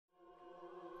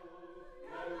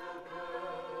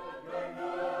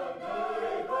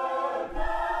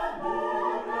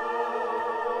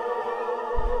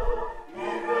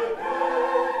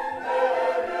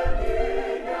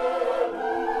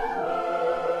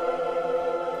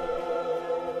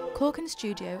Caukin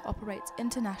Studio operates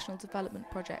international development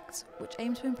projects which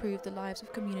aim to improve the lives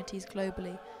of communities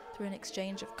globally through an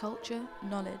exchange of culture,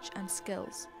 knowledge and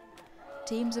skills.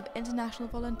 Teams of international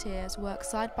volunteers work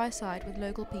side by side with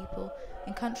local people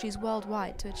in countries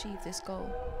worldwide to achieve this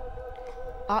goal.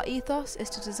 Our ethos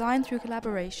is to design through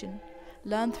collaboration,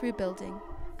 learn through building,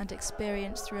 and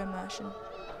experience through immersion.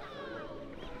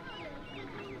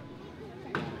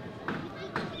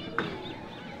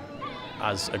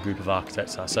 As a group of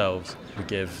architects ourselves, we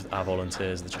give our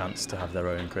volunteers the chance to have their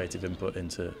own creative input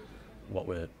into what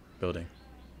we're building.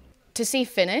 To see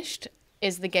finished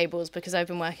is the gables, because I've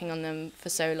been working on them for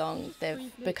so long. They've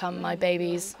become my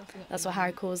babies. That's what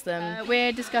Harry calls them.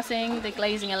 We're discussing the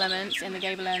glazing elements in the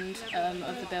gable end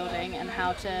of the building and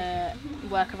how to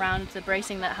work around the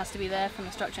bracing that has to be there from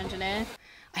the structure engineer.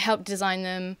 I helped design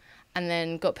them and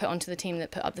then got put onto the team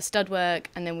that put up the stud work,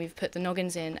 and then we've put the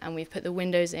noggins in and we've put the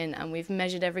windows in and we've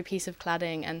measured every piece of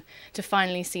cladding, and to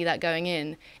finally see that going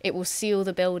in, it will seal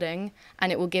the building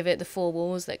and it will give it the four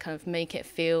walls that kind of make it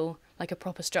feel like a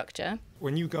proper structure.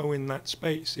 When you go in that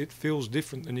space, it feels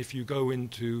different than if you go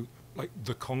into like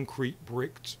the concrete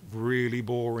bricked, really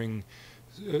boring,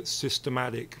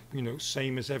 systematic,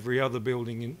 same as every other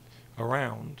building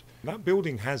around. That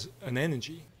building has an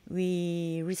energy.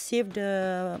 We received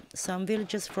some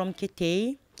villagers from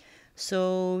Kitay,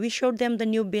 so we showed them the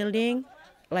new building.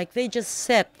 Like they just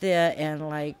sat there and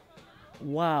like,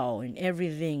 wow, and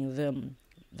everything,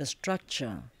 the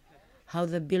structure, how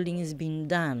the building is being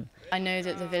done. I know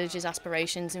that the village's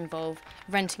aspirations involve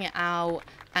renting it out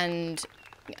and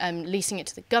leasing it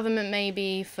to the government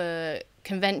maybe for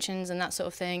conventions and that sort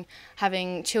of thing,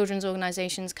 having children's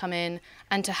organisations come in,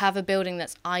 and to have a building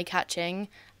that's eye-catching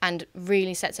and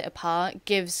really sets it apart,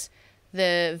 gives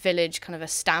the village kind of a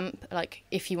stamp, like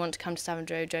if you want to come to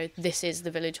Savandrojo, this is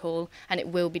the village hall, and it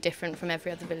will be different from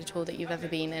every other village hall that you've ever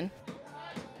been in.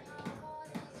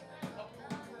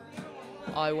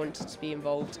 I wanted to be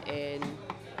involved in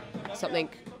something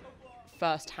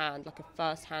first-hand, like a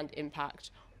first-hand impact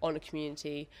on a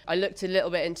community. I looked a little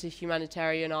bit into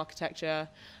humanitarian architecture,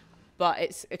 but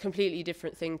it's a completely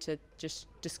different thing to just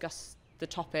discuss the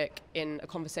topic in a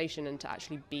conversation and to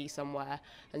actually be somewhere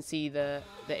and see the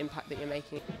impact that you're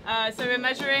making. So we're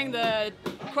measuring the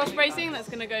cross bracing that's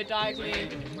going to go diagonally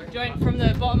joint from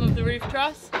the bottom of the roof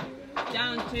truss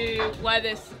down to where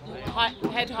this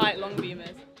head height long beam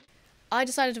is. I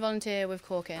decided to volunteer with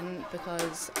Caukin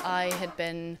because I had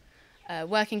been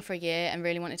working for a year and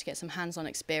really wanted to get some hands-on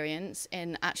experience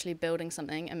in actually building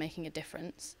something and making a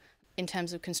difference. In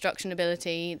terms of construction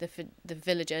ability, the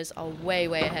villagers are way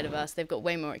ahead of us. They've got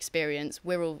way more experience.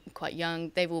 We're all quite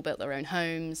young. They've all built their own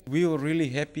homes. We were really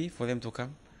happy for them to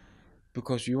come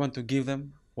because we want to give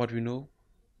them what we know,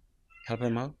 help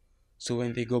them out. So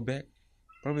when they go back,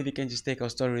 probably they can just take our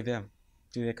story with them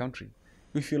to their country.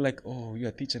 We feel like, oh, you're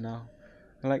a teacher now.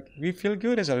 Like, we feel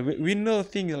good as well. We know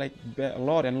things like a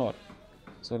lot.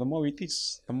 So the more we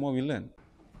teach, the more we learn.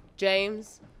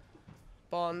 James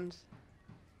Bond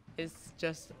is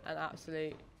just an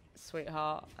absolute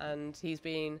sweetheart, and he's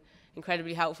been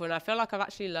incredibly helpful, and I feel like I've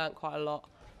actually learnt quite a lot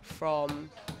from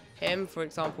him. For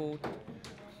example,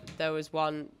 there was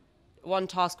one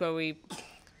task where we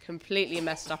completely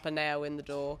messed up a nail in the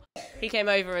door. He came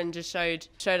over and just showed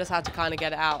us how to kind of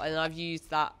get it out, and I've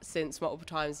used that since multiple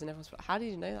times, and everyone's like, how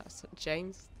did you know that?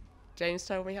 James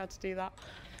told me how to do that.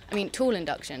 I mean, tool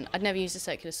induction. I'd never used a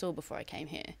circular saw before I came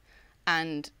here,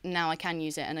 and now I can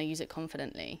use it, and I use it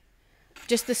confidently.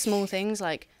 Just the small things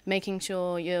like making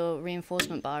sure your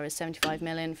reinforcement bar is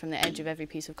 75mm in from the edge of every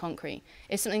piece of concrete.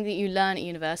 It's something that you learn at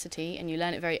university, and you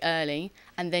learn it very early,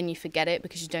 and then you forget it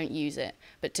because you don't use it.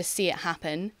 But to see it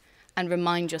happen and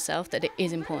remind yourself that it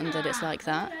is important that it's like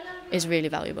that is really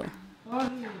valuable.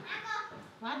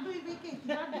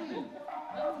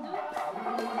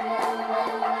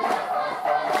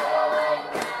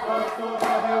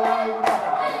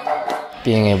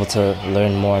 Being able to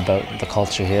learn more about the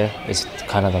culture here is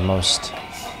kind of the most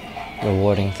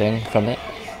rewarding thing from it.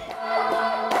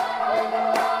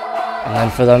 And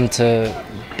then for them to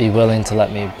be willing to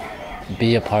let me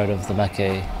be a part of the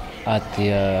Mecca at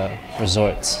the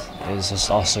resorts is just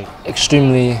also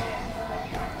extremely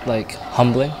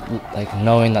humbling,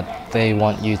 knowing that they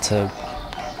want you to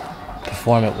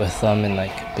perform it with them,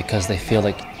 and because they feel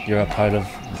like you're a part of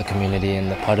the community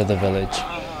and a part of the village,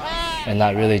 and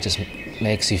that really just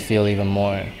makes you feel even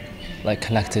more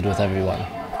connected with everyone.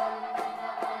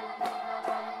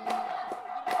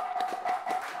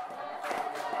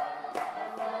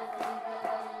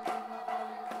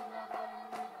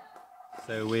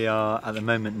 So we are at the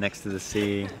moment next to the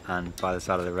sea and by the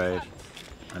side of the road.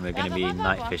 and we're going to be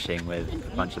night fishing with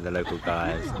a bunch of the local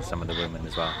guys and some of the women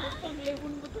as well.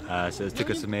 So it took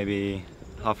us maybe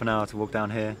half an hour to walk down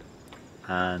here,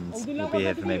 and we'll be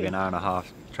here for maybe an hour and a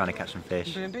half trying to catch some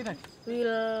fish.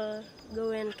 We'll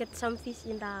go and catch some fish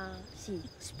in the sea,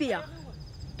 spear,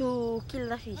 to kill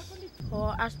the fish,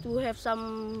 for us to have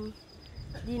some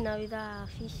dinner with the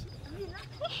fish.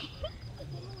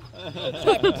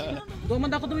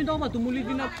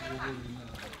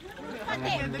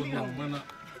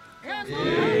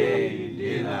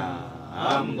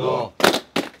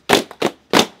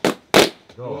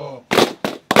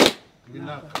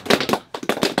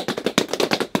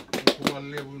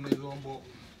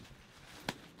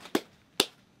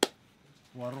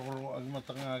 Waroro ag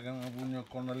matangagan ang bunyo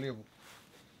kona lebu.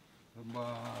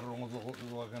 Ba rongo doko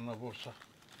iwagan na bosa.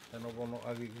 Tano kono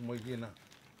agi kumagina.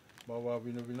 Bawa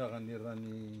bina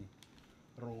kanirani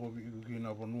rogo bi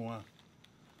igina bonua.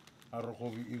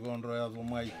 Aroko bi igon roya do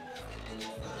mai.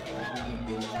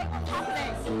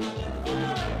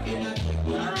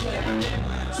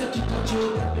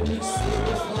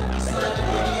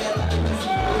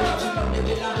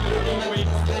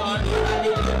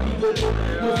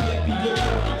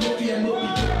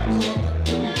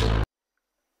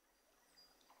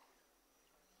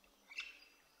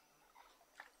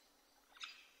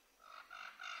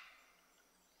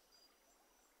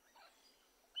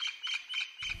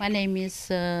 My name is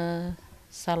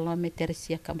Salome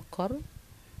Teresia Kamakor.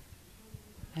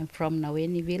 I'm from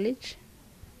Naweni village,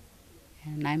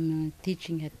 and I'm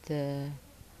teaching at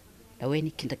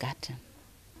Naweni kindergarten.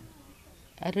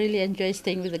 I really enjoy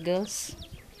staying with the girls,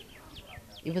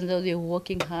 even though they're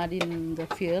working hard in the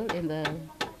field, in the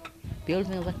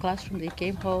building of the classroom. They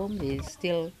came home, they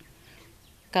still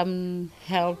come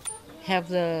help, have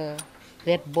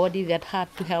that body, that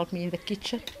heart to help me in the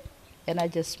kitchen. And I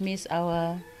just miss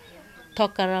our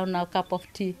talk around our cup of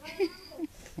tea.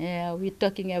 Yeah, we're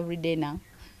talking every day now.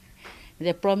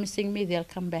 They're promising me they'll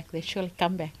come back. They surely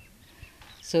come back.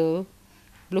 So,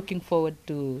 looking forward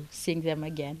to seeing them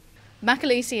again.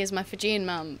 Makalisi is my Fijian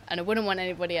mum, and I wouldn't want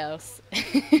anybody else.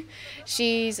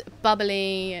 She's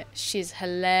bubbly, she's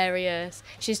hilarious,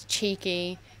 she's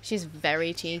cheeky, she's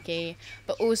very cheeky,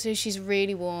 but also she's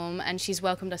really warm, and she's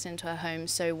welcomed us into her home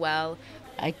so well.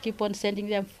 I keep on sending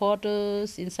them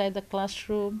photos inside the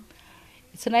classroom.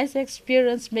 It's a nice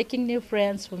experience, making new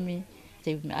friends for me.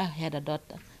 I had a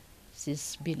daughter.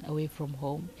 She's been away from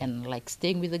home and like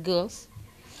staying with the girls.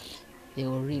 They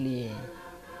were really,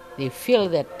 they fill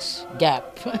that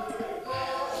gap.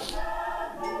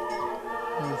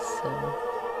 Yes,